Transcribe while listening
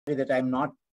that I'm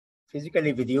not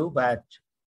physically with you, but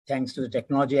thanks to the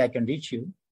technology, I can reach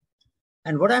you.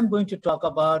 And what I'm going to talk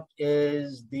about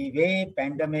is the way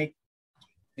pandemic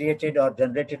created or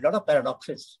generated a lot of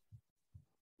paradoxes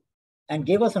and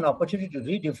gave us an opportunity to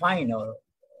redefine or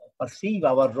perceive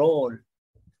our role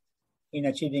in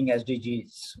achieving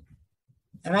SDGs.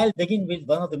 And I'll begin with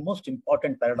one of the most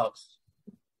important paradoxes.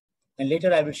 And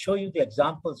later I will show you the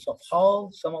examples of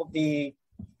how some of the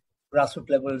grassroots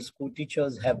level school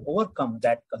teachers have overcome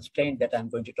that constraint that I'm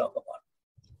going to talk about.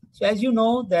 So as you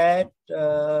know that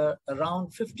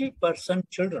around 50%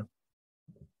 children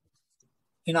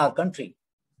in our country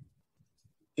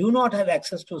do not have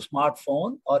access to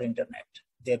smartphone or internet.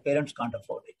 Their parents can't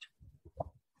afford it.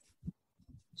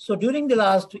 So during the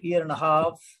last year and a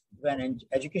half, when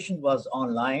education was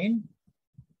online,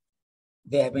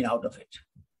 they have been out of it.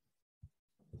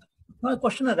 Now a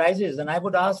question arises, and I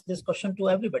would ask this question to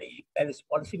everybody, as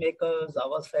policymakers,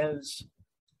 ourselves,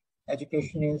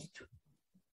 educationists,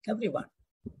 everyone.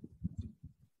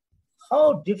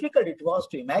 How difficult it was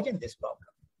to imagine this problem.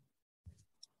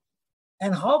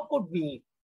 And how could we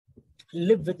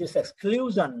live with this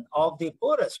exclusion of the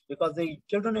poorest? Because the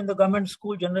children in the government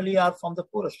school generally are from the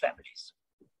poorest families.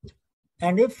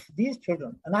 And if these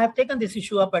children, and I have taken this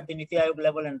issue up at the Niti Aayog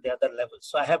level and the other levels,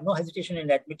 so I have no hesitation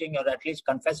in admitting or at least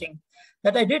confessing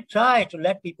that I did try to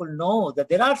let people know that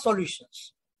there are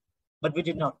solutions, but we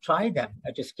did not try them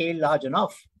at a scale large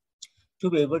enough to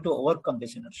be able to overcome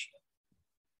this inertia.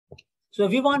 So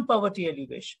if we want poverty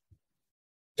alleviation,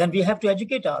 then we have to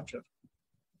educate our children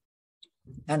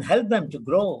and help them to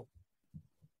grow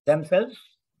themselves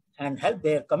and help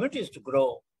their communities to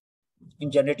grow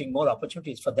in generating more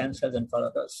opportunities for themselves and for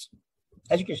others.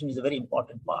 Education is a very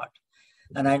important part.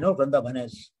 And I know Vrindavan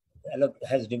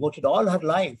has devoted all her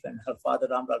life, and her father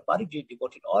Ramlal Parikji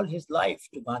devoted all his life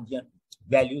to Gandhian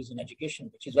values in education,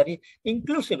 which is very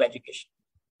inclusive education.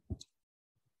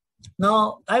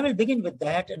 Now, I will begin with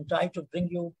that and try to bring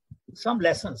you some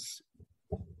lessons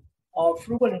of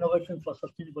frugal innovation for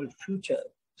sustainable future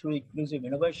through inclusive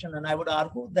innovation. And I would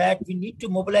argue that we need to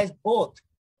mobilize both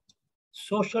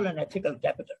social and ethical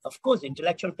capital. Of course,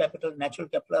 intellectual capital, natural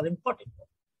capital are important,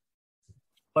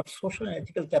 but social and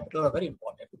ethical capital are very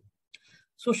important.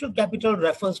 Social capital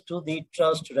refers to the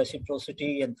trust,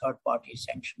 reciprocity, and third-party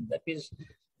sanction. That is,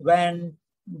 when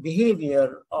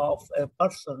behavior of a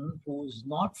person who's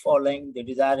not following the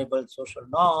desirable social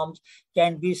norms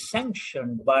can be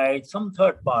sanctioned by some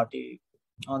third party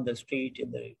on the street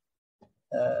in the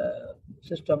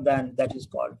system, then that is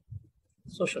called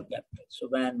social capital. So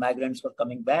when migrants were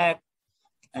coming back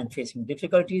and facing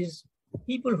difficulties,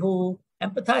 people who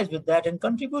empathize with that and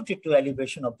contributed to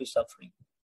elevation of the suffering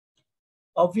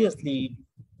obviously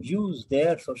use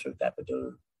their social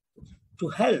capital to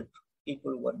help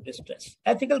people who are in distress.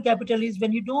 Ethical capital is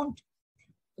when you don't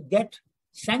get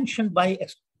sanctioned by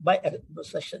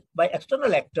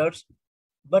external actors,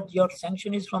 but your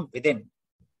sanction is from within.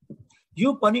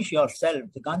 You punish yourself.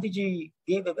 The Gandhiji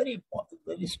gave a very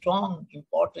strong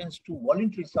importance to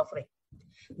voluntary suffering.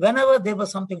 Whenever there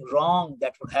was something wrong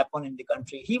that would happen in the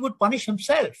country, he would punish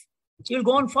himself. He will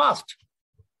go on fast.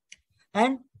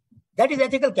 And that is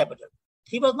ethical capital.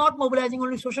 He was not mobilizing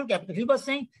only social capital. He was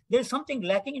saying there is something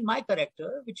lacking in my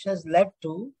character which has led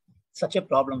to such a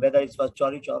problem, whether it was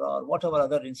Chori Chora or whatever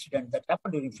other incident that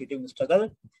happened during freedom struggle.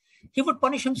 He would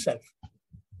punish himself,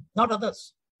 not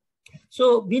others.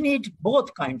 So we need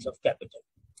both kinds of capital.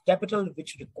 Capital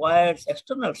which requires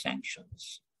external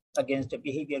sanctions against a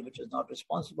behavior which is not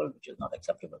responsible, which is not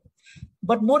acceptable.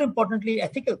 But more importantly,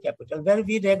 ethical capital, where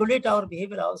we regulate our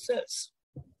behavior ourselves.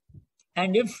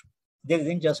 And if there is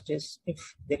injustice,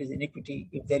 if there is inequity,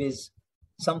 if there is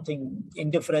something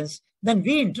indifference, then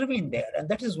we intervene there. And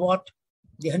that is what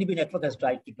the Honeybee Network has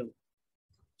tried to do.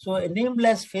 So a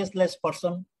nameless, faceless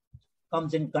person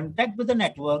comes in contact with the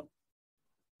network,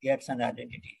 gets an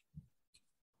identity.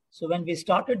 So when we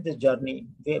started this journey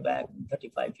way back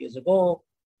 35 years ago,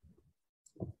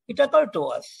 it occurred to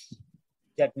us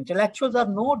that intellectuals are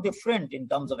no different in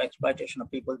terms of exploitation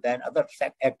of people than other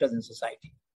actors in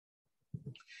society.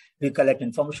 We collect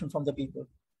information from the people,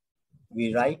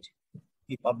 we write,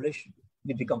 we publish,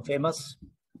 we become famous,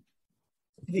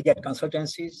 we get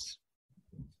consultancies,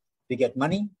 we get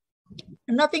money,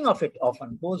 and nothing of it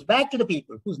often goes back to the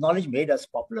people whose knowledge made us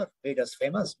popular, made us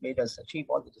famous, made us achieve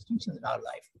all the distinctions in our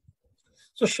life.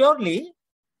 So surely,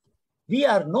 we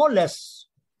are no less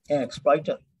an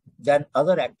exploiter than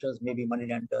other actors, maybe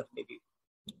moneylender, maybe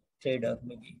trader,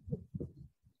 maybe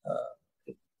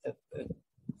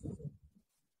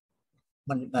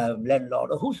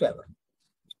landlord or whosoever.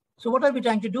 So what are we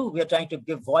trying to do? We are trying to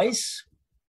give voice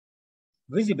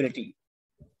visibility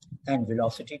and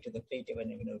velocity to the creative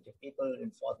and innovative people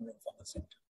in formal and informal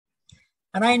sector.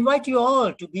 And I invite you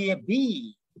all to be a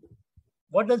bee.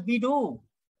 What does bee do?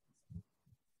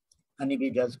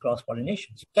 Honeybee does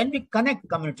cross-pollination. Can we connect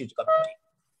community to community?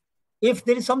 If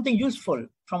there is something useful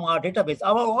from our database,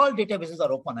 all databases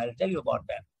are open. I'll tell you about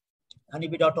them.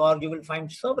 Honeybee.org, you will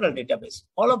find several databases.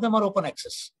 All of them are open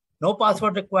access. No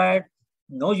password required,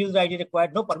 no user ID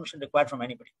required, no permission required from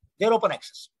anybody. They're open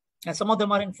access. And some of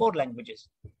them are in 4 languages: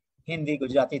 Hindi,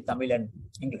 Gujarati, Tamil, and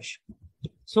English.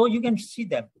 So you can see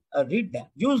them, read them,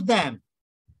 use them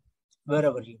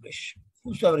wherever you wish,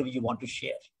 whosoever you want to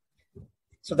share.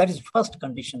 So that is first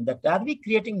condition, that are we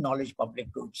creating knowledge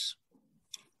public goods?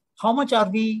 How much are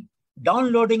we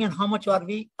downloading and how much are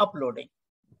we uploading?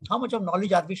 How much of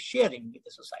knowledge are we sharing with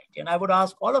the society? And I would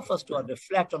ask all of us to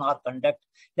reflect on our conduct.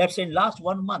 Let's say in last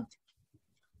 1 month,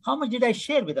 how much did I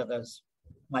share with others?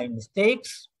 My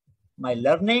mistakes, my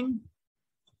learning,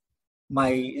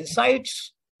 my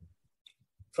insights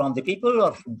from the people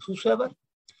or from whosoever,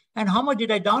 and how much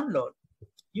did I download?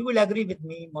 You will agree with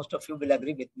me, most of you will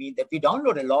agree with me, that we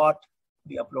download a lot,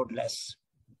 we upload less.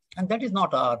 And that is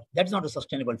not a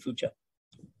sustainable future.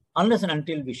 Unless and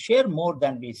until we share more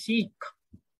than we seek,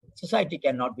 society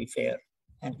cannot be fair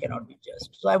and cannot be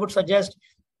just. So I would suggest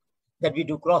that we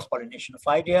do cross-pollination of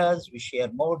ideas, we share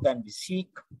more than we seek.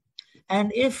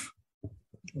 And if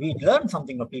we learn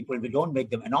something from people, we don't make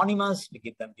them anonymous, we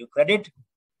give them due credit.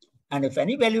 And if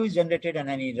any value is generated and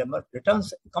any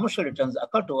returns, commercial returns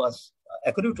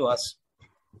accrue to us,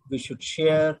 we should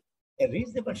share a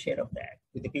reasonable share of that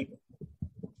with the people.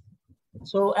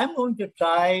 So I'm going to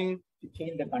try to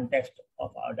change the context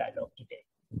of our dialogue today.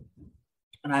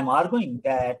 And I'm arguing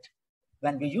that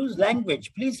when we use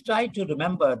language, please try to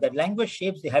remember that language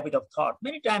shapes the habit of thought.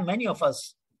 Many of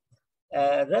us,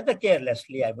 rather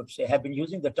carelessly, I would say, have been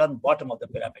using the term bottom of the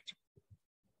pyramid.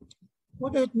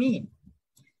 What does it mean?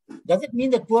 Does it mean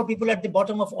that poor people are at the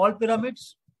bottom of all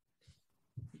pyramids?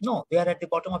 No, they are at the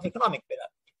bottom of economic pyramid.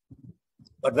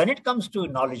 But when it comes to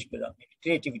knowledge pyramid,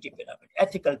 creativity pyramid,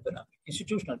 ethical pyramid,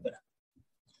 institutional pyramid,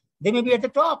 they may be at the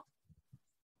top.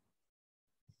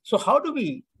 So how do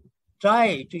we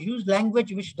try to use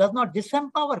language which does not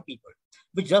disempower people,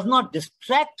 which does not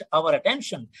distract our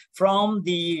attention from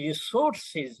the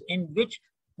resources in which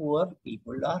poor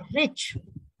people are rich?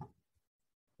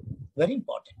 Very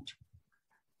important.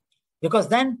 Because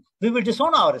then we will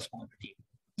disown our responsibility.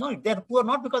 No, they're poor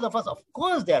not because of us. Of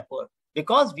course they are poor,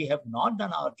 because we have not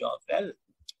done our job well.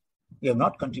 We have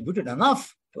not contributed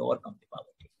enough to overcome the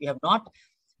poverty. We have not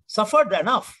suffered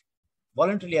enough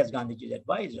voluntarily, as Gandhiji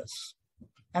advised us.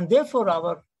 And therefore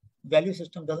our value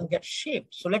system doesn't get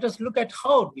shaped. So let us look at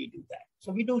how we do that.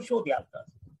 So we do show the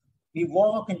outcomes. We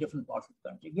walk in different parts of the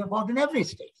country. We have walked in every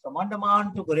state, from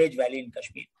Andaman to Gorej Valley in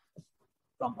Kashmir,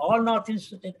 from all northeast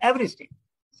states, every state,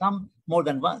 some more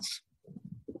than once.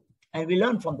 And we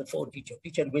learn from the 4 teachers: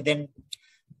 teacher within,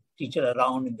 teacher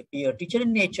around in the peer, teacher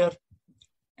in nature,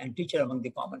 and teacher among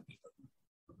the common people.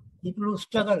 People who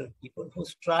struggle, people who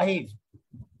strive.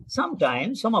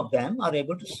 Sometimes some of them are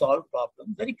able to solve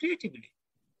problems very creatively.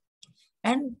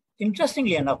 And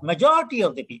interestingly enough, majority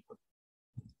of the people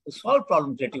who solve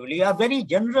problems creatively are very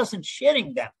generous in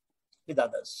sharing them with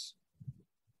others.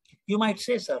 You might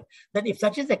say, sir, that if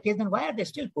such is the case, then why are they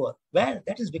still poor? Well,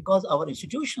 that is because our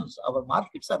institutions, our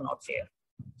markets are not fair.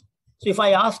 So if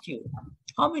I asked you,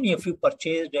 how many of you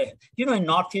purchased, in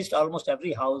Northeast, almost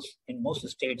every house in most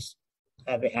states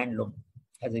have a handloom,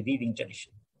 has a weaving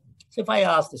tradition. So if I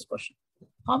ask this question,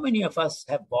 how many of us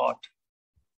have bought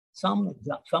some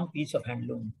piece of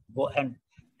handloom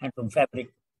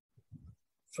fabric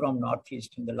from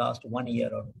Northeast in the last 1 year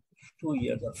or 2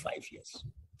 years or 5 years?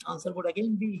 Answer would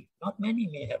again be, not many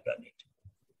may have done it.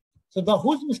 So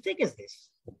whose mistake is this?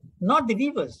 Not the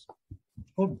weavers,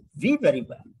 who weave very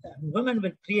well. Women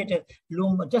will create a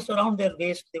loom just around their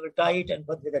waist, they will tie it, and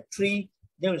with a tree,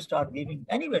 they will start weaving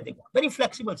anywhere they want. Very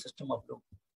flexible system of loom.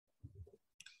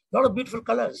 A lot of beautiful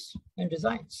colors and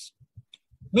designs.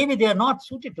 Maybe they are not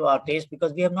suited to our taste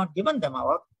because we have not given them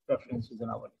our preferences and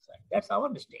our design. That's our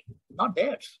mistake, not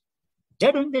theirs.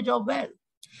 They're doing their job well.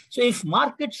 So if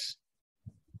markets,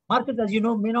 as you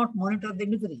know, may not monitor the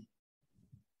misery,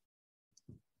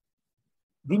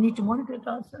 we need to monitor it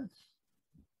ourselves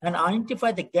and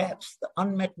identify the gaps, the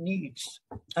unmet needs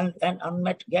and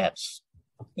unmet gaps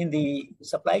in the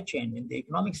supply chain, in the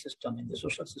economic system, in the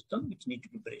social system, which need to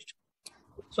be bridged.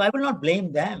 So I will not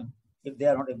blame them if they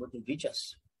are not able to reach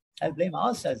us. I'll blame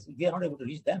ourselves if we are not able to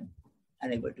reach them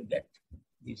and able to get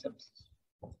these services.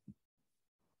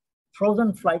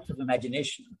 Frozen flights of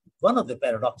imagination one of the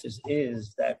paradoxes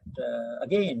is that,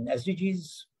 again,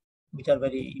 SDGs, which are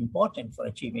very important for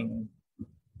achieving,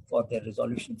 for their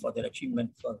resolution, for their achievement,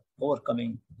 for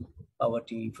overcoming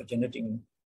poverty, for generating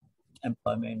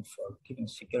employment, for giving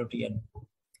security and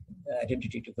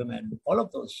identity to women, all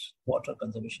of those, water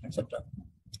conservation, etc.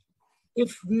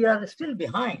 If we are still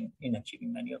behind in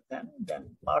achieving many of them,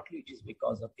 then partly it is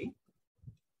because of the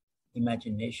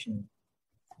imagination,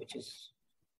 which is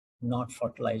not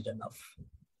fertilized enough.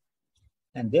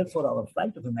 And therefore, our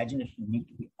flight of imagination needs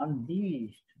to be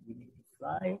unleashed. We need to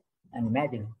fly and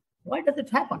imagine. Why does it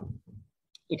happen?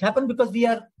 It happens because we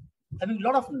are having a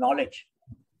lot of knowledge.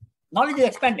 Knowledge is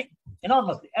expanding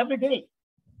enormously every day.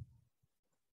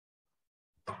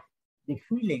 The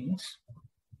feelings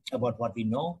about what we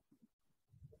know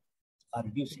are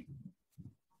reducing.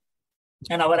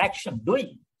 And our action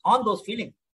doing on those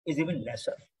feelings is even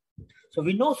lesser. So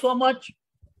we know so much,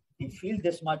 we feel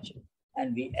this much,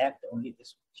 and we act only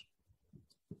this much.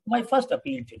 My first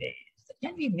appeal today is that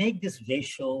can we make this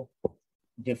ratio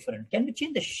different? Can we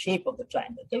change the shape of the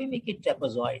triangle? Can we make it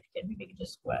trapezoid? Can we make it a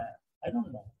square? I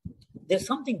don't know. There's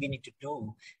something we need to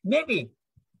do. Maybe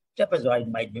trapezoid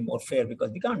might be more fair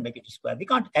because we can't make it a square. We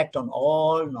can't act on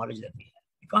all knowledge that we have.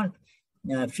 We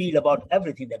can't feel about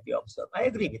everything that we observe. I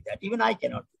agree with that. Even I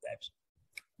cannot do that.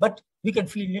 But we can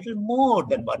feel a little more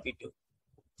than what we do.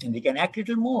 And we can act a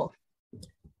little more.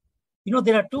 You know,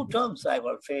 there are two terms I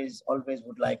always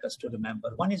would like us to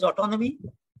remember. One is autonomy.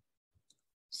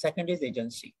 Second is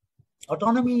agency.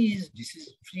 Autonomy is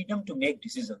freedom to make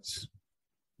decisions.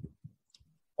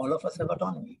 All of us have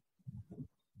autonomy.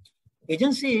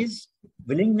 Agency is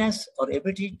willingness or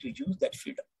ability to use that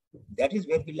freedom. That is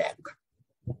where we lack.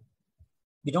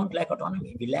 We don't lack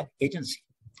autonomy, we lack agency.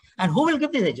 And who will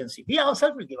give this agency? We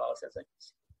ourselves will give ourselves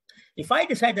agency. If I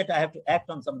decide that I have to act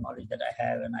on some knowledge that I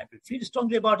have and I will feel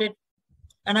strongly about it,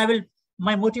 and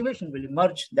my motivation will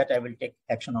emerge that I will take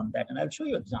action on that. And I'll show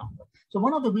you an example. So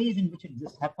one of the ways in which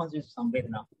this happens is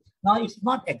samvedana. Now, it's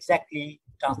not exactly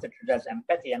translated as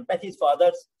empathy. Empathy is for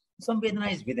others.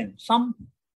 Samvedana is within. Sam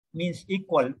means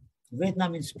equal. Vedana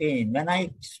means pain. When I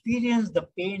experience the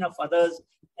pain of others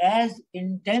as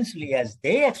intensely as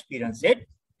they experience it,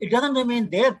 it doesn't remain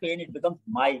their pain, it becomes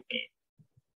my pain.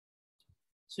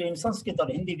 So in Sanskrit or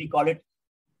Hindi, we call it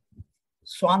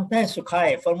Swantah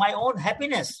Sukhay. For my own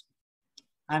happiness,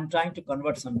 I'm trying to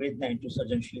convert Samvedana into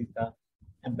Sajanshilta,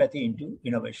 empathy into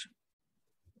innovation.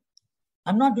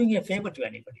 I'm not doing a favor to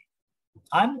anybody.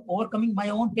 I'm overcoming my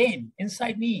own pain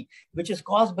inside me, which is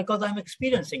caused because I'm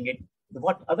experiencing it,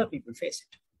 what other people face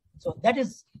it. So that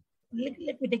is,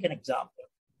 let me take an example.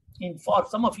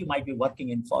 Some of you might be working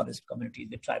in forest communities,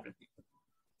 the tribal people.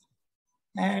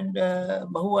 And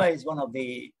mahua is one of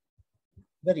the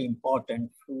very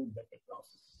important food that they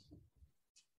process.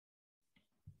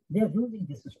 They are using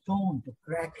this stone to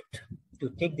crack it, to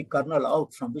take the kernel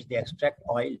out from which they extract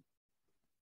oil,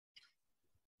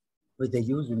 which they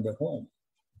use in their home.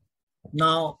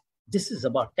 Now, this is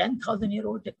about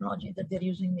 10,000-year-old technology that they're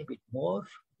using, maybe more.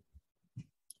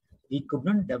 We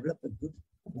couldn't develop a good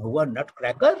mahua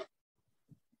nutcracker.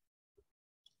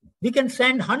 We can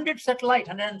send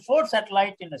 104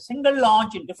 satellites in a single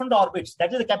launch in different orbits.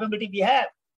 That is the capability we have.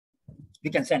 We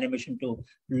can send a mission to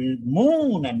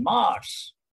Moon and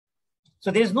Mars. So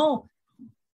there's no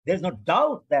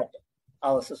doubt that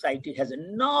our society has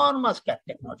enormous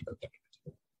technological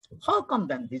capability. How come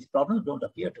then these problems don't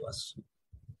appear to us?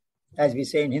 As we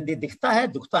say in Hindi, dikhta hai,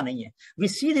 dukhta nahi hai. We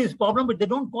see these problems, but they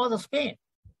don't cause us pain.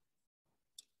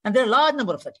 And there are a large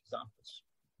number of such examples.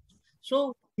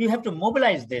 So we have to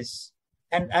mobilize this.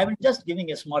 And I will just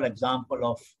giving a small example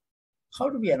of how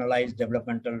do we analyze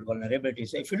developmental vulnerability.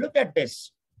 So if you look at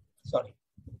this,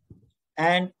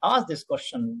 and ask this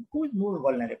question, who is more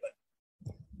vulnerable?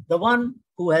 The one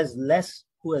who has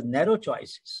narrow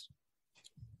choices.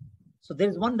 So there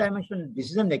is one dimension,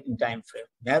 decision-making time frame,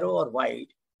 narrow or wide.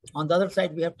 On the other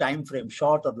side, we have time frame,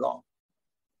 short or long.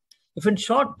 If in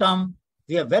short term,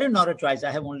 we have very narrow choice,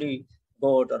 I have only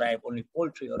goat, or I have only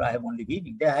poultry, or I have only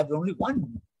weaving. They have only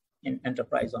one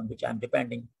enterprise on which I'm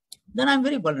depending. Then I'm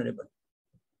very vulnerable.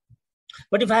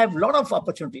 But if I have a lot of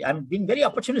opportunity, I'm being very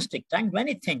opportunistic, trying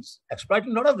many things,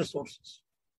 exploiting a lot of resources.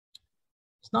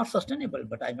 It's not sustainable,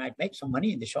 but I might make some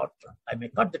money in the short term. I may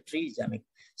cut the trees, I may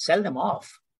sell them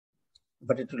off,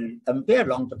 but it will impair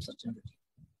long-term sustainability.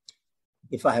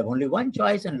 If I have only one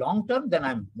choice and long-term, then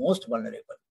I'm most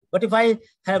vulnerable. But if I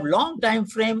have long time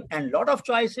frame and lot of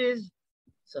choices,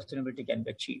 sustainability can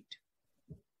be achieved.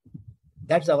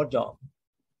 That's our job.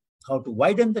 How to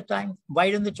widen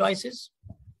the choices,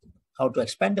 how to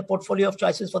expand the portfolio of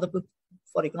choices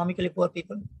for economically poor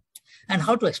people, and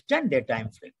how to extend their time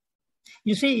frame.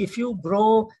 You see, if you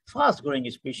grow fast-growing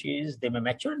species, they may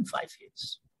mature in 5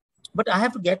 years. But I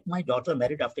have to get my daughter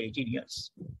married after 18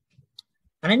 years.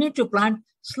 And I need to plant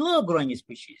slow-growing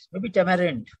species, maybe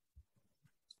tamarind,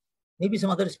 maybe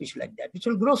some other species like that, which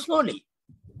will grow slowly.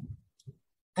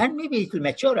 And maybe it will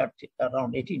mature at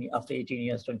around 18, after 18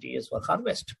 years, 20 years for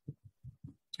harvest.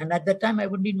 And at that time, I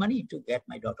would need money to get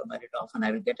my daughter married off, and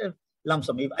I will get a lump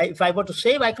sum. If I were to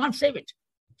save, I can't save it.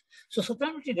 So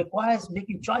sustainability requires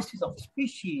making choices of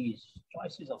species,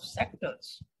 choices of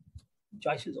sectors,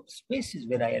 choices of spaces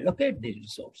where I allocate these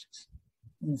resources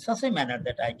in such a manner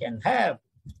that I can have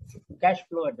cash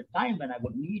flow at the time when I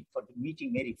would need for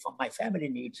meeting maybe from my family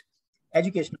needs,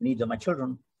 educational needs of my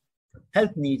children,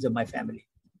 health needs of my family,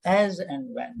 as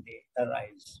and when they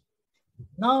arise.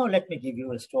 Now let me give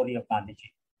you a story of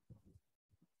Gandhiji.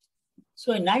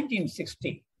 So in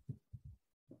 1960,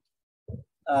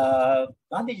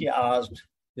 Gandhiji asked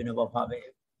Vinoba Bhave,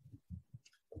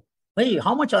 hey,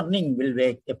 how much earning will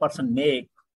a person make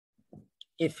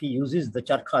if he uses the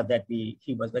charkha that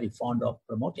he was very fond of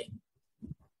promoting?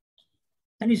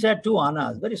 And he said 2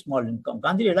 annas, very small income.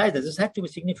 Gandhi realized that this had to be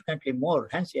significantly more.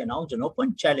 Hence, he announced an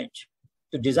open challenge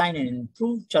to design an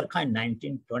improved charkha in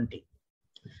 1920.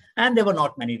 And there were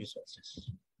not many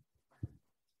resources.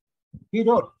 He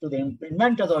wrote to the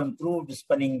inventors of improved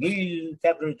spinning wheel,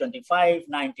 February 25,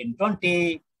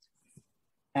 1920,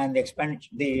 and the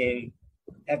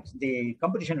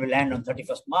competition will end on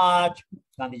 31st March.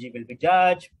 Gandhiji will be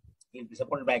judged. He will be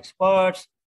supported by experts.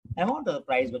 Amount of the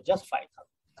prize was just 5,000.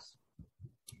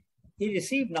 He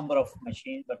received number of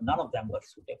machines, but none of them were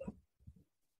suitable.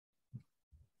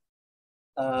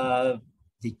 The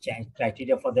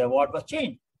criteria for the award was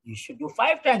changed. You should do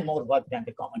 5 times more work than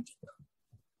the common checker.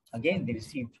 Again, they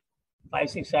received 5,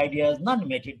 6 ideas. None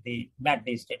met the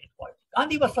stated quality.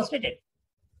 Gandhi was frustrated.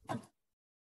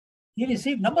 He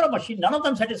received number of machines, none of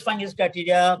them satisfying his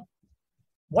criteria.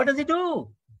 What does he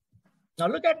do? Now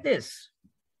look at this.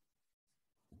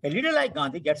 A leader like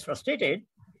Gandhi gets frustrated,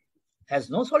 has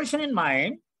no solution in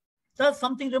mind, does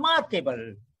something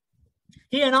remarkable.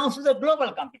 He announces a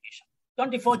global competition,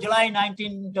 24 July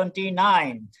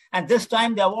 1929. And this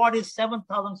time the award is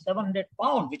 7,700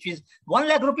 pounds, which is 1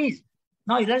 lakh rupees.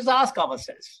 Now let's ask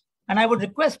ourselves, and I would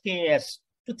request KS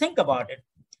to think about it.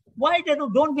 Why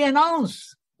don't we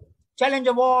announce challenge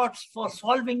awards for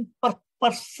solving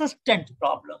persistent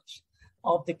problems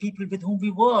of the people with whom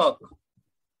we work?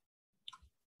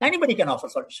 Anybody can offer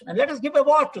solution, and let us give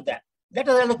award to them. Let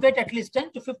us allocate at least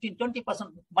 10 to 15,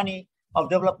 20% money of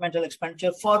developmental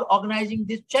expenditure for organizing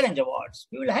these challenge awards.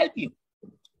 We will help you.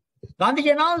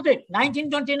 Gandhiji announced it,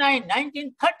 1929,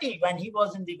 1930, when he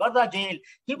was in the Varda jail,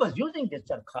 he was using this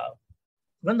charkha.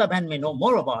 Vrindaban may know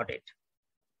more about it.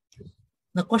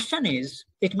 The question is,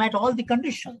 it met all the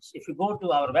conditions. If you go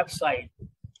to our website,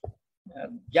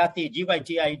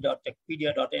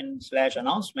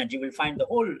 gyti.wikipedia.in/announcement, you will find the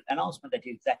whole announcement that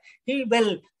he said. He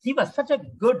was such a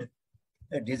good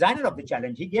designer of the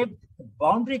challenge. He gave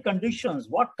boundary conditions,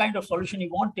 what kind of solution he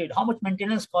wanted, how much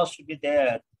maintenance cost should be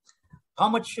there, how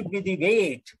much should be the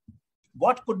weight,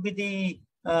 what could be the,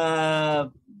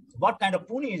 what kind of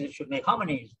ponies it should make, how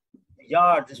many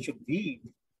yards it should be,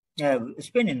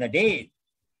 spin in the day,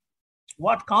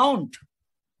 what count.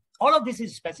 All of this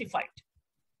is specified.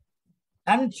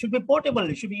 And it should be portable.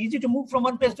 It should be easy to move from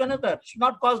one place to another. It should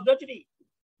not cause drudgery.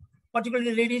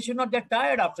 Particularly ladies should not get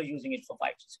tired after using it for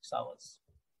 5 to 6 hours.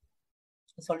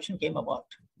 The solution came about.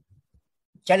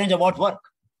 Challenge award work.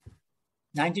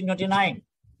 1929.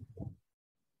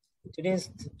 Today is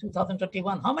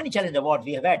 2021. How many challenge awards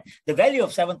we have had? The value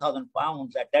of 7,000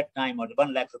 pounds at that time, or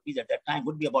 1 lakh rupees at that time,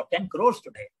 would be about 10 crores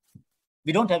today.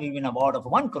 We don't have even an award of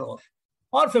 1 crore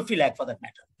or 50 lakh for that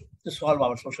matter to solve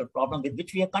our social problem with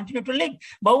which we have continued to live.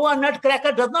 Bahua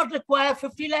Nutcracker does not require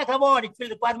 50 lakh award. It will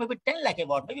require maybe 10 lakh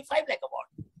award, maybe 5 lakh award.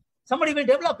 Somebody will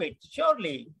develop it,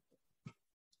 surely.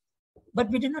 But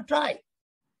we did not try.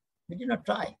 We did not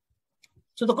try.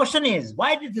 So the question is,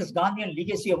 why did this Gandhian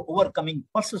legacy of overcoming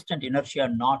persistent inertia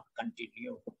not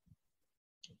continue?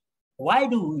 Why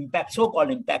do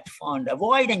so-called impact fund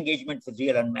avoid engagement with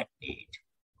real unmet need?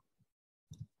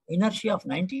 Inertia of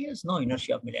 90 years? No,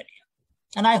 inertia of millennia.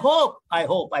 And I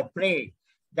pray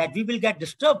that we will get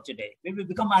disturbed today. We will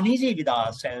become uneasy with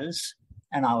ourselves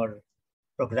and our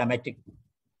programmatic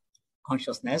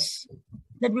consciousness,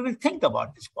 that we will think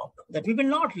about this problem, that we will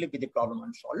not live with the problem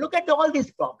unsolved. Look at all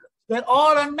these problems. They're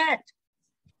all unmet.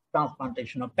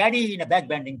 Transplantation of paddy in a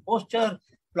backbending posture,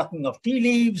 plucking of tea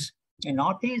leaves in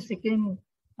Northeast Sikkim,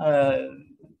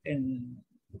 in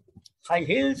high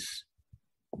hills.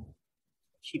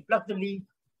 She plucked the leaf,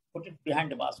 put it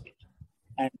behind the basket,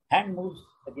 and hand moves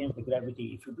against the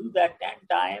gravity. If you do that 10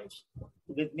 times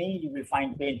with me, you will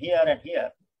find pain here and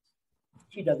here.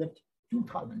 She does it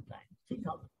 2,000 times,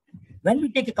 3,000. When we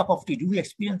take a cup of tea, do we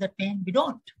experience that pain? We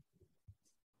don't.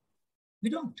 We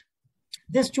don't.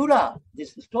 This chula,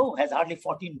 this stove has hardly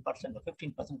 14% or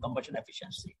 15% combustion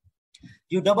efficiency.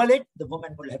 You double it, the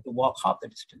woman will have to walk half the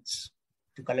distance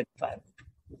to collect firewood.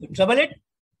 You treble it,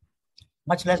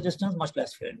 much less distance, much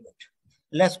less firewood,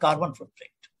 less carbon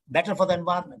footprint, better for the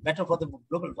environment, better for the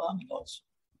global warming also.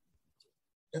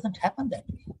 Doesn't happen that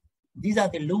way. These are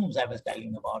the looms I was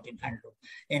telling about in handloom.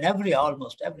 In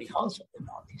almost every house of the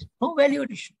Northeast. No value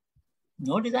addition,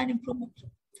 no design improvement.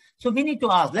 So we need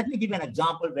to ask, let me give you an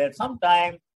example where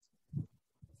sometime,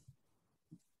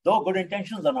 though good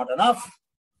intentions are not enough,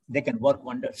 they can work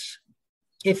wonders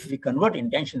if we convert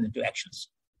intentions into actions.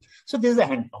 So this is a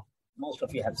hand pump. Most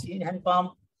of you have seen hand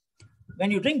pump.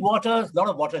 When you drink water, a lot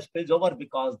of water spills over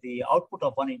because the output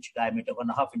of 1 inch diameter,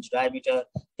 1.5 inch diameter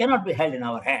cannot be held in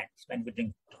our hands when we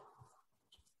drink water.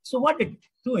 So what did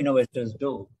two innovators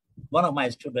do? One of my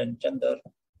students, Chandar,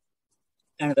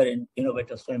 another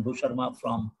innovator, Swayambhu Sharma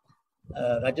from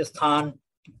Rajasthan,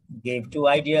 gave 2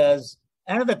 ideas.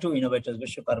 Another 2 innovators,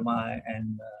 Vishwakarma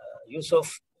and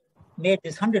Yusuf, made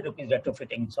this 100 rupees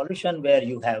retrofitting solution where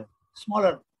you have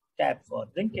smaller tap for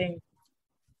drinking,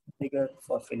 bigger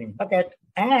for filling bucket,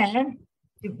 and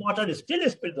if water is still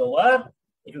spilled over,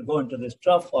 it will go into this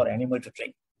trough for animal to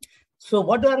drink. So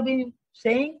what are we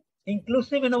saying?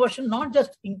 Inclusive innovation, not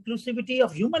just inclusivity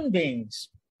of human beings,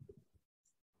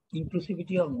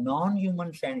 inclusivity of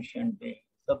non-human sentient beings,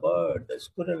 the bird, the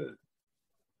squirrel,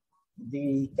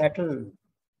 the cattle.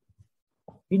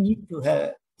 We need to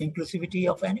have inclusivity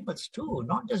of animals too,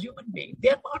 not just human beings. They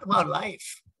are part of our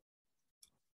life.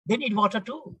 They need water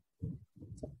too.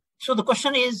 So the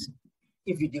question is,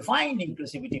 if we define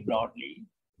inclusivity broadly,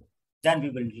 then we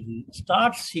will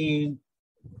start seeing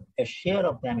a share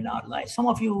of them in our lives. Some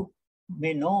of you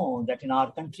may know that in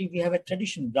our country, we have a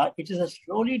tradition. It is a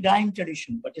slowly dying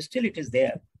tradition, but still it is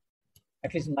there.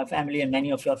 At least in my family and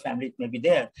many of your families may be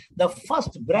there. The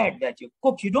first bread that you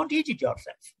cook, you don't eat it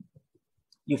yourself.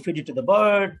 You feed it to the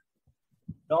bird,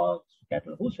 dogs,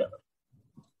 cattle, whosoever.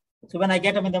 So when I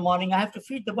get up in the morning, I have to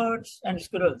feed the birds and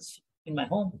squirrels in my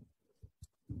home.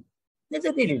 There's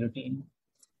a daily routine.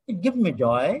 It gives me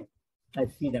joy. I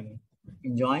see them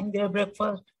enjoying their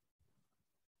breakfast.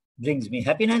 Brings me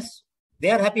happiness.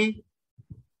 They are happy.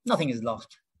 Nothing is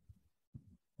lost.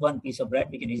 1 piece of bread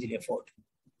we can easily afford.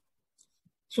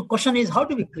 So question is, how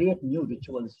do we create new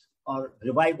rituals or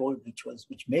revive old rituals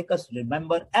which make us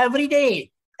remember every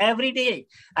day? Every day.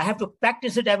 I have to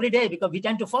practice it every day because we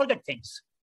tend to forget things.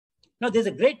 Now, there's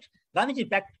a great,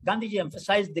 Gandhiji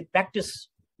emphasized the practice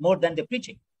more than the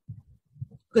preaching.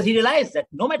 Because he realized that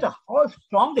no matter how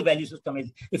strong the value system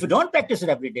is, if you don't practice it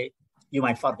every day, you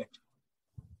might forget.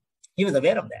 He was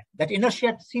aware of that. That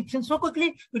inertia seeps in so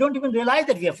quickly, we don't even realize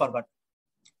that we have forgotten.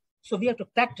 So we have to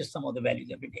practice some of the values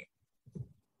every day.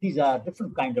 These are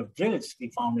different kind of drills we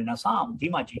found in Assam,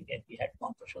 Dhimaji, and we had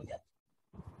gone to show that.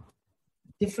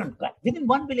 Different kind. Within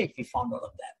one village, we found all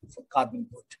of that for carving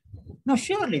wood. Now,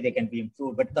 surely they can be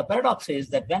improved, but the paradox is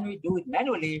that when we do it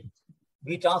manually,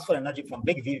 we transfer energy from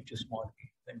big wheel to small wheel.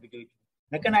 When we do it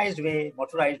mechanized way,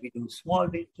 motorized, we do small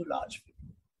wheel to large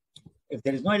wheel. If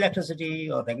there is no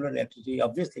electricity or regular electricity,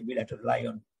 obviously we'll have to rely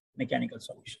on mechanical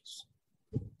solutions.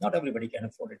 Not everybody can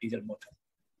afford a diesel motor.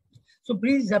 So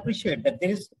please appreciate that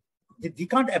we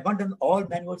can't abandon all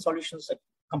manual solutions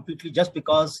completely just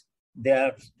because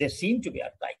they seem to be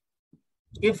archaic.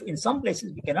 If in some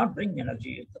places we cannot bring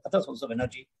energy, other sources of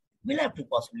energy, we'll have to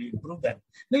possibly improve them.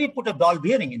 Maybe put a ball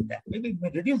bearing in that. Maybe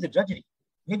reduce the drudgery.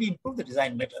 Maybe improve the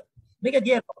design better. Make a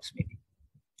gearbox maybe.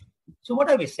 So what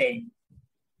are we saying?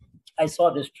 I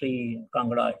saw this tree in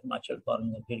Kangra, Himachal,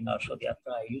 during our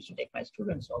Shodhyatra. I used to take my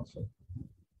students also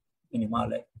in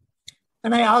Himalaya.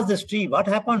 And I asked this tree, what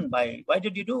happened? Why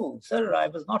did you do? Sir, I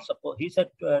was not supposed. He said,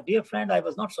 dear friend, I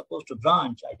was not supposed to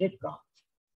branch. I did branch.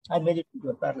 I made it into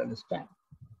a parallel stem.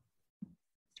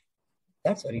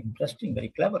 That's very interesting, very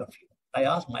clever of you. I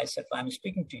asked myself, I'm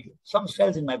speaking to you. Some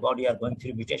cells in my body are going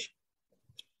through mutation.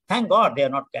 Thank God they are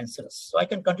not cancerous. So I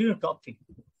can continue to talk to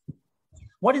you.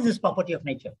 What is this property of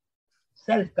nature?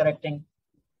 Self-correcting,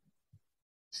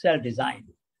 self-design.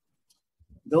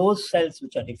 Those cells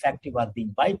which are defective are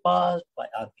being bypassed,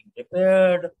 are being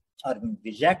repaired, are being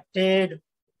rejected,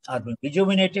 are being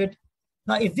rejuvenated.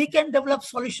 Now, if we can develop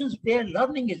solutions where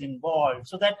learning is involved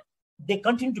so that they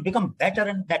continue to become better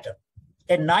and better.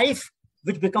 A knife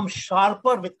which becomes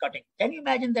sharper with cutting. Can you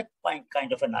imagine that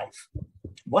kind of a knife?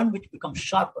 One which becomes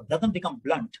sharper, doesn't become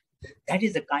blunt. That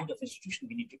is the kind of institution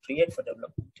we need to create for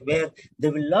development, where they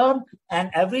will learn, and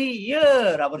every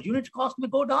year our unit cost may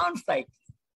go down slightly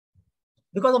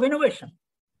because of innovation.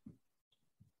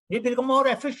 We become more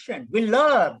efficient. We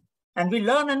learn and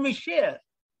we share.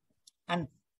 And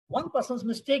one person's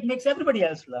mistake makes everybody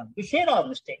else learn. We share our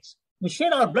mistakes. We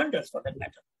share our blunders, for that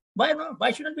matter. Why not?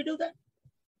 Why shouldn't we do that?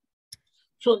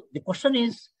 So the question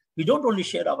is, we don't only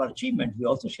share our achievements, we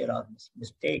also share our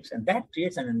mistakes. And that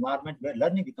creates an environment where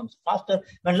learning becomes faster.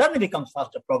 When learning becomes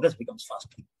faster, progress becomes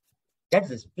faster. That's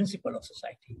the principle of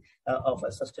society, of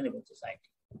a sustainable society.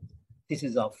 This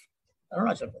is of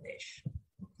Arunachal Pradesh,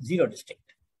 Zero District.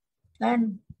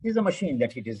 And this is a machine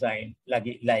that he designed,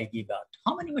 Laigibat.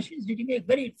 How many machines did he make?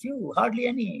 Very few, hardly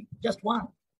any, just one.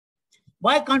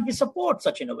 Why can't we support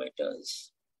such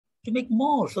innovators to make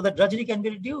more so that drudgery can be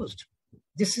reduced?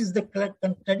 This is the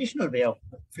traditional way of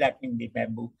flattening the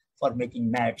bamboo for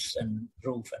making mats and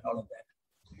roof and all of that.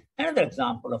 Another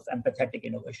example of empathetic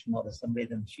innovation or a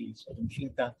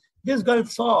Samvedanshilta. This girl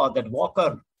saw that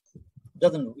walker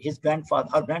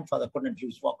her grandfather couldn't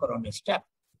use walker on a step.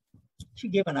 She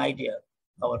gave an idea.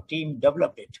 Our team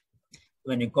developed it.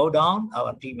 When you go down,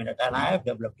 our team and I have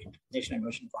developed it, National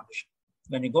Innovation Foundation.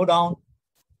 When you go down,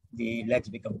 the legs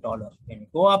become taller. When you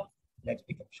go up, legs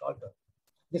become shorter.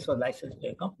 This was licensed to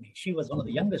a company. She was one of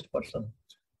the youngest person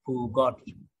who got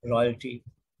royalty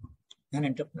and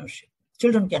entrepreneurship.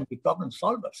 Children can be problem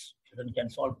solvers. Children can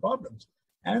solve problems.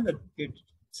 And the kid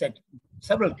said,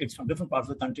 several kids from different parts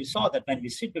of the country saw that when we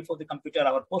sit before the computer,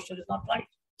 our posture is not right.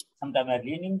 Sometimes I'm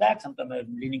leaning back, sometimes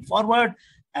I'm leaning forward,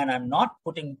 and I'm not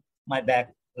putting my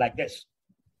back like this.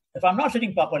 If I'm not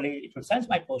sitting properly, it will sense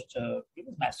my posture, give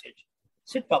a message.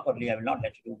 Sit properly, I will not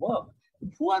let you do work.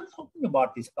 Who are talking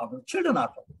about these problems? Children are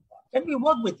talking about. Can we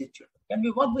work with these children? Can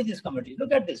we work with these communities?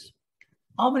 Look at this.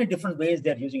 How many different ways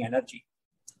they're using energy?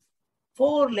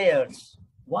 4 layers,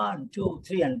 1, 2,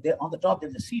 3, and on the top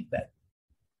there's a seed bed.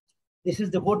 This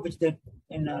is the wood which they,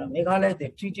 in Meghalaya, they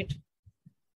treat it.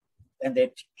 And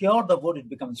they cure the wood, it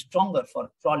becomes stronger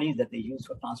for trolleys that they use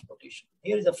for transportation.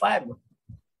 Here is a firewood.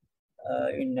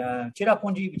 In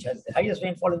Cherrapunji, which has the highest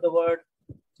rainfall in the world,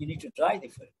 you need to dry the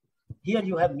food. Here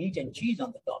you have meat and cheese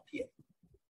on the top here.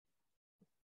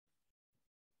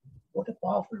 What a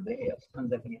powerful way of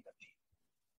conserving energy.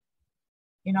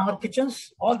 In our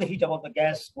kitchens, all the heat above the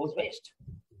gas goes waste.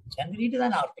 And we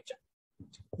redesign our kitchen.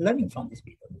 Learning from these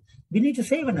people. We need to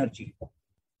save energy.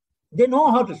 They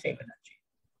know how to save energy.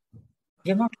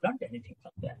 They have not learned anything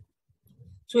from them.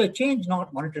 So a change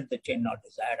not monitored, the change not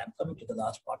desired. I'm coming to the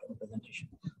last part of the presentation.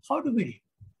 How do we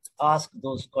ask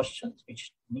those questions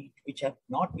which have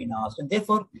not been asked? And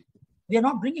therefore, we are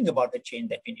not bringing about the change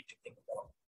that we need to bring about.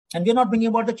 And we are not bringing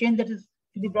about the change that is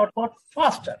to be brought about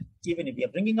faster. Even if we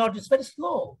are bringing out, it's very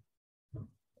slow.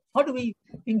 How do we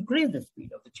increase the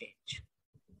speed of the change?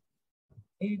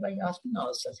 Maybe by asking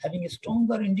ourselves, having a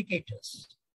stronger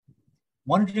indicators,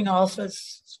 monitoring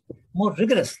ourselves more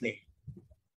rigorously.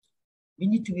 We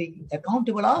need to be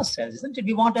accountable ourselves, isn't it?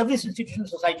 We want every institution in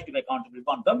society to be accountable. We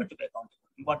want government to be accountable.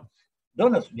 We want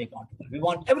donors to be accountable. We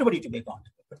want everybody to be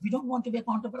accountable. But we don't want to be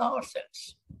accountable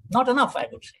ourselves. Not enough, I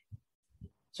would say.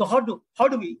 So how do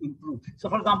we improve? So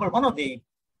for example, one of the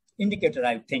indicators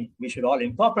I think we should all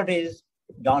incorporate is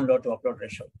download to upload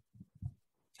ratio.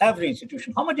 Every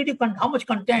institution, how much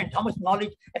content, how much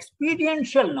knowledge,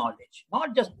 experiential knowledge,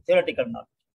 not just theoretical knowledge,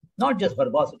 not just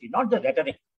verbosity, not just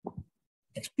rhetoric,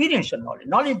 experiential knowledge,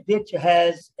 knowledge which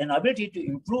has an ability to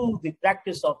improve the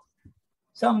practice of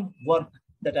some work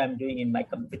that I'm doing in my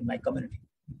community.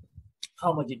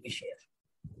 How much did we share?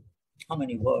 How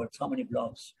many words, how many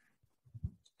blogs?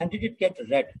 And did it get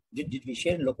read? Did we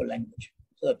share in local language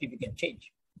so that people can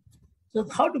change? So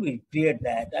how do we create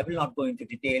that? I will not go into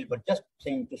detail, but just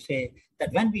saying to say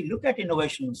that when we look at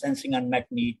innovation, sensing unmet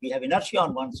need, we have inertia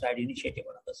on one side, initiative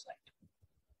on the other side.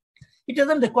 It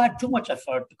doesn't require too much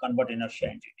effort to convert inertia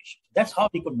into initiative. That's how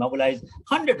we could mobilize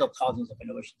hundreds of thousands of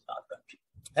innovations in our country.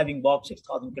 Having walked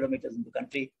 6,000 kilometers in the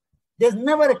country, there's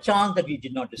never a chance that we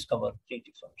did not discover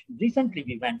creative solutions. Recently,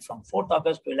 we went from 4th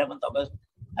August to 11th August.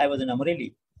 I was in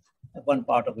Amreli, one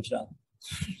part of Gujarat.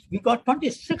 We got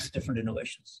 26 different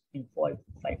innovations in 5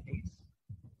 days.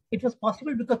 It was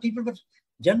possible because people were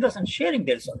generous and sharing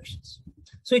their solutions.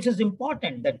 So it is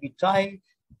important that we try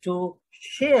to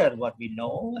share what we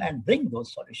know and bring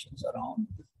those solutions around.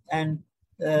 And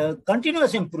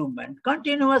continuous improvement.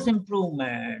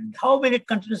 How will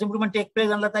continuous improvement take place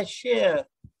unless I share?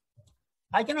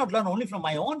 I cannot learn only from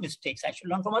my own mistakes. I should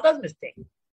learn from others' mistakes.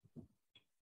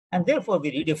 And therefore,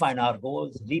 we redefine our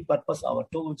goals, repurpose our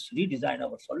tools, redesign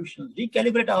our solutions,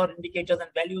 recalibrate our indicators and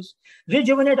values,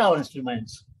 rejuvenate our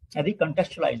instruments, and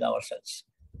recontextualize ourselves,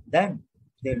 then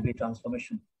there will be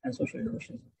transformation and social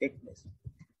innovations will take place.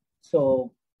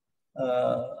 So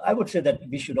I would say that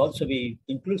we should also be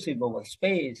inclusive over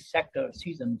space, sector,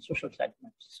 season, social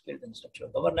segments, skills and structural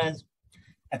governance,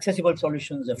 accessible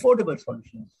solutions, affordable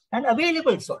solutions, and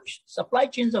available solutions. Supply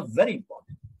chains are very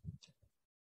important.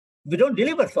 We don't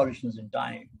deliver solutions in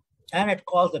time and at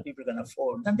cost that people can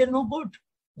afford, then they're no good.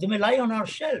 They may lie on our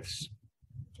shelves.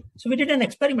 So we did an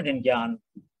experiment in Gyan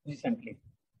recently.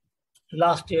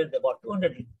 Last year, there were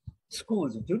 200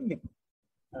 schools. During the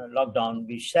lockdown,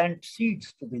 we sent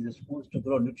seeds to these schools to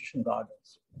grow nutrition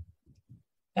gardens.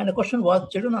 And the question was,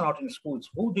 children are not in schools.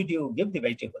 Who did you give the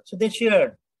vegetables? So they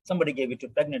shared. Somebody gave it to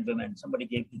pregnant women. Somebody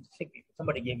gave it to sick people.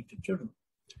 Somebody gave it to children.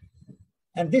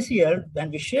 And this year,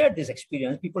 when we shared this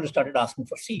experience, people started asking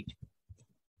for seed.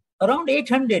 Around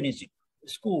 800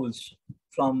 schools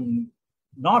from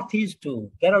Northeast to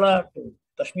Kerala to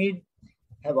Kashmir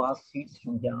have asked seeds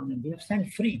from Gyan, and we have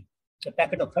sent free a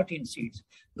packet of 13 seeds.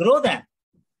 Grow them.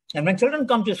 And when children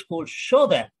come to school, show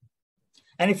them.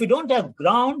 And if you don't have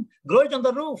ground, grow it on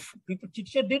the roof.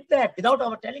 Teacher did that without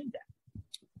our telling them.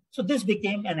 So this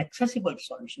became an accessible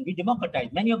solution. We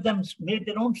democratized. Many of them made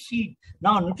their own seed.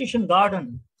 Now nutrition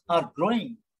gardens are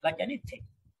growing like anything,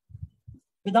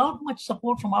 without much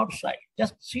support from outside.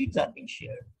 Just seeds are being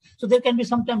shared. So there can be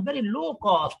sometimes very low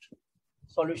cost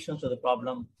solutions to the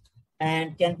problem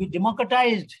and can be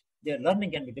democratized. Their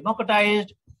learning can be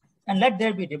democratized, and let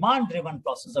there be demand-driven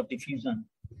process of diffusion.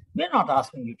 We're not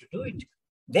asking you to do it.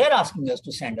 They're asking us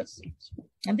to send us seeds.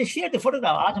 And they share the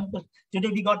photograph. Today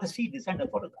we got the seed, they send a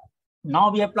photograph. Now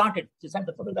we have planted, they send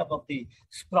the photograph of the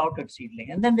sprouted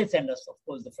seedling. And then they send us, of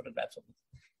course, the photographs of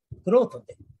the growth of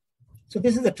them. So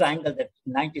this is the triangle that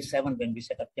in 97, when we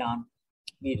set up Gyan,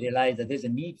 we realized that there's a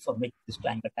need for making this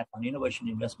triangle happen: innovation,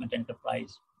 investment,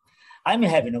 enterprise. I may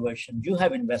have innovation, you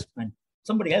have investment,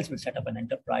 somebody else will set up an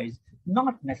enterprise.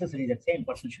 Not necessarily the same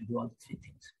person should do all the three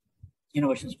things.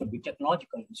 Innovations could be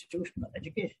technological, institutional,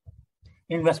 educational.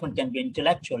 Investment can be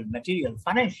intellectual, material,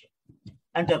 financial.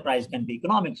 Enterprise can be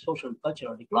economic, social,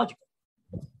 cultural, ecological.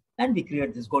 And we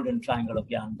create this golden triangle of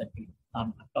Gyan that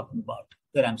I'm talking about,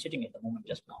 where I'm sitting at the moment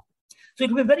just now. So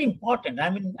it will be very important. I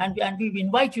mean, and we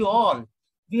invite you all.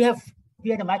 We had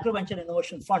a micro venture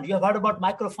innovation fund. You have heard about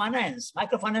microfinance.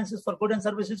 Microfinance is for goods and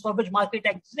services for which market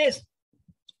exists.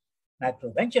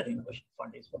 Micro venture innovation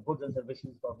fund is for goods and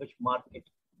services for which market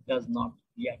does not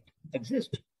yet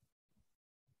exist.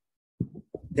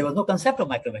 There was no concept of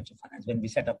micro venture finance when we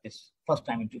set up this first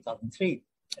time in 2003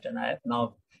 at NIF.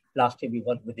 Now, last year we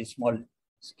worked with the small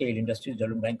scale industries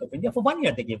development bank of India. For 1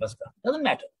 year they gave us grant. Doesn't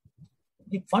matter.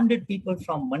 We funded people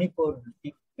from Manipur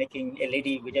making a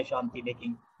lady Vijay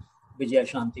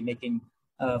Shanti making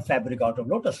fabric out of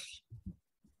lotus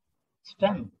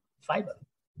stem fiber,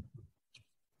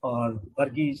 or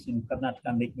Varghese in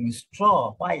Karnataka making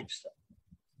straw pipes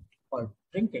for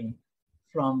drinking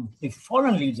from the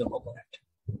fallen leaves of coconut.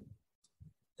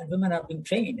 And women are being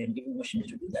trained and given machines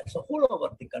to do that. So all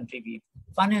over the country, we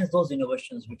finance those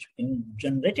innovations which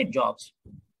generated jobs.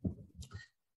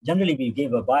 Generally, we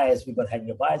gave a bias. We were having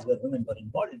a bias where women were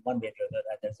involved in one way or another,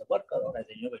 either as a worker or as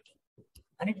an innovator.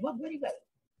 And it worked very well.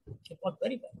 It worked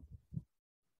very well.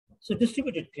 So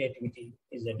distributed creativity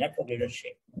is a network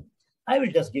leadership. I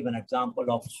will just give an example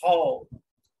of how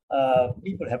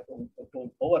people have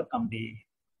to overcome the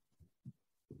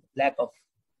lack of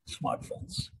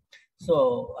smartphones.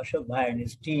 So Ashok Bhai and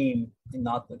his team in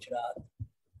North Gujarat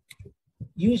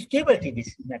used cable TV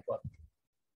network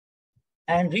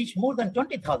and reached more than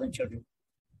 20,000 children.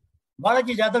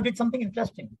 Balaji Jadhav did something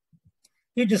interesting.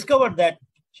 He discovered that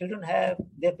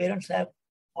their parents have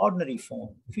ordinary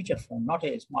phone, feature phone, not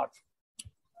a smartphone.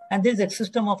 And there's a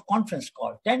system of conference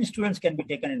call. 10 students can be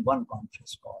taken in one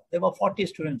conference call. There were 40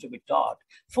 students to be taught.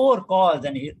 4 calls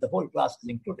and the whole class is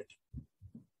included.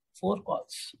 4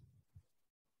 calls.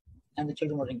 And the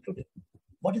children were included.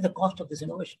 What is the cost of this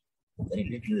innovation? Very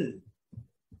little.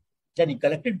 Then he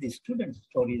collected the students'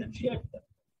 stories and shared them.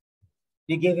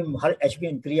 We gave him her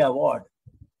HBN Kriya Award,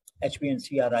 HBN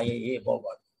CRIAA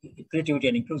Award, Creativity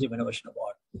and Inclusive Innovation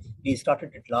Award. We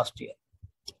started it last year.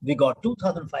 We got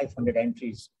 2,500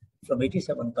 entries from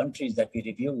 87 countries that we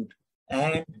reviewed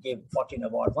and gave 14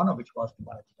 awards, one of which was to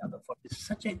Balaji Jadhav for this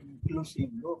such an inclusive,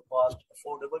 low-cost,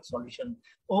 affordable solution,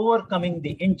 overcoming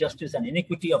the injustice and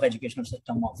inequity of educational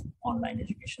system of online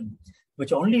education,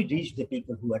 which only reached the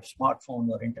people who had smartphone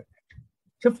or internet.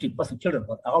 50% children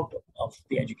were out of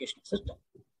the educational system.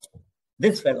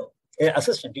 This fellow, an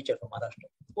assistant teacher from Maharashtra,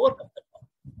 overcome that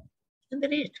problem. And they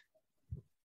reached.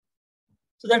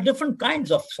 So there are different kinds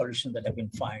of solutions that have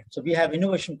been found. So we have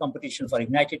innovation competition for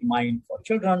Ignited Mind for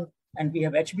children, and we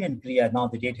have HB and Kriya. Now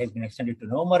the date has been extended to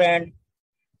November end.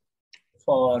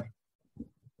 For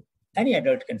any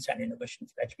adult can send innovation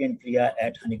for HB and Kriya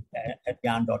at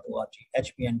yarn.org,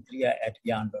 HB and Kriya at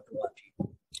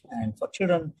yarn.org. And for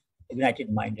children,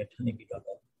 Ignited Mind at honeybee.org.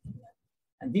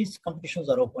 And these competitions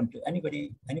are open to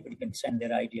anybody. Anybody can send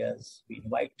their ideas. We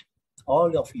invite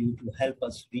all of you to help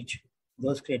us reach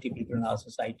those creative people in our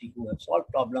society who have solved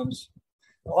problems.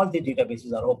 All the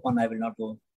databases are open. I will not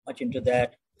go much into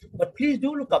that. But please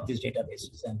do look up these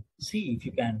databases and see if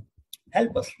you can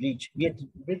help us reach. We have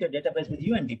built a database with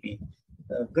UNDP,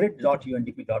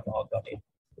 grid.undp.org.in.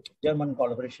 German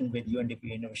collaboration with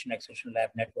UNDP Innovation Acceleration Lab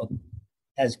Network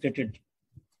has created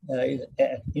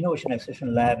Innovation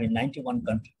Acceleration Lab in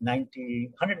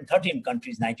 113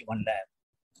 countries, 91 labs.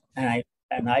 And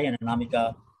I and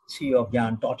Anamika, CEO of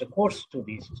Yarn, taught a course to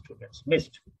these students,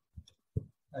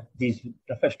 these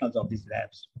professionals of these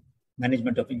labs,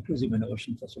 management of inclusive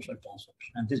innovation for social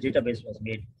transformation. And this database was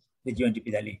made with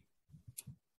UNDP Delhi.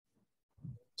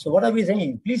 So what are we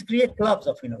saying? Please create clubs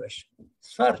of innovation.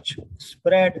 Search,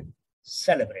 spread,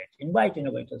 celebrate. Invite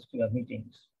innovators to your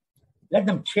meetings. Let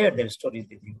them share their stories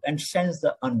with you and sense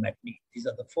the unmet need. These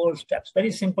are the 4 steps.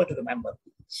 Very simple to remember.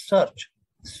 Search,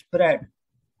 spread,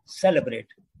 celebrate,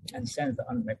 and sense the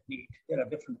unmet need. There are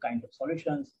different kinds of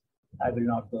solutions. I will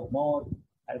not go more.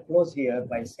 I'll close here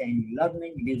by saying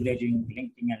learning, leveraging,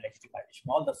 linking, and legitimization.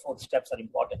 All the 4 steps are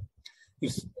important.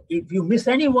 If you miss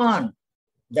any one,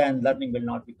 then learning will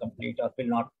not be complete or will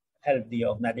not help the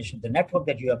organization. The network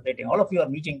that you are creating, all of you are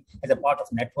meeting as a part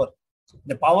of network.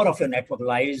 The power of your network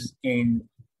lies in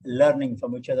learning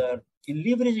from each other, in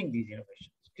leveraging these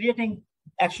innovations, creating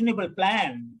actionable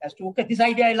plan as to, okay, this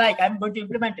idea I like, I'm going to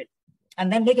implement it.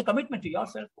 And then make a commitment to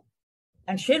yourself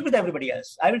and share with everybody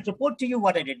else. I will report to you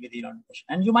what I did with the innovation.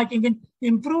 And you might even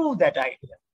improve that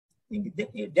idea.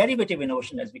 Derivative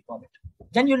innovation, as we call it.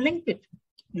 Then you link it.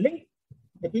 Link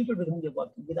the people with whom you're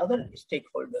working with other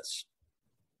stakeholders,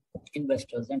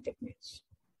 investors, and techniques,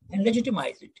 and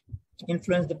legitimize it.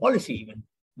 Influence the policy even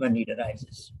when need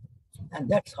arises. And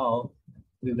that's how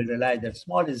we will realize that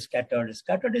small is scattered is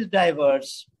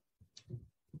diverse.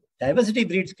 Diversity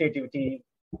breeds creativity.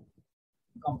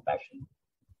 Compassion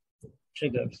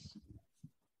triggers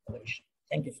innovation.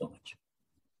 Thank you so much.